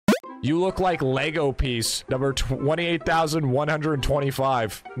You look like Lego piece number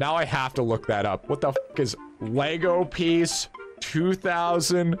 28,125. Now I have to look that up. What the f is Lego piece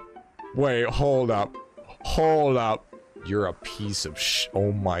 2000? Wait, hold up. Hold up. You're a piece of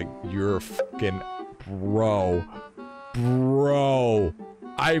oh my, you're a fucking bro. Bro.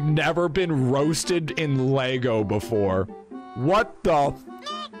 I've never been roasted in Lego before. What the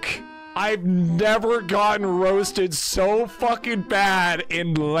fuck? I've never gotten roasted so fucking bad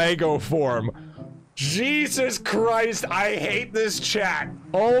in Lego form. Jesus Christ, I hate this chat.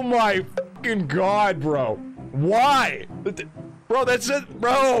 Oh my fucking god, bro. Why? Bro, that's it,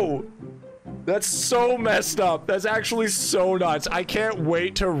 bro. That's so messed up. That's actually so nuts. I can't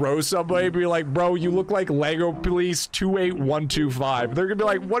wait to roast somebody and be like, bro, you look like Lego Police 28125. They're gonna be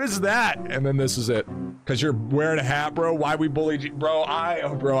like, what is that? And then this is it. Because you're wearing a hat, bro. Why we bullied you? Bro,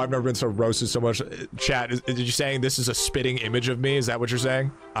 I've never been so roasted so much. Chat, did you saying this is a spitting image of me? Is that what you're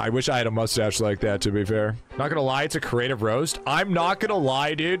saying? I wish I had a mustache like that, to be fair. Not gonna lie, it's a creative roast. I'm not gonna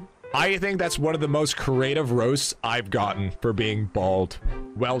lie, dude. I think that's one of the most creative roasts I've gotten for being bald.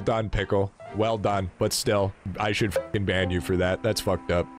 Well done, Pickle. Well done. But still, I should fucking ban you for that. That's fucked up.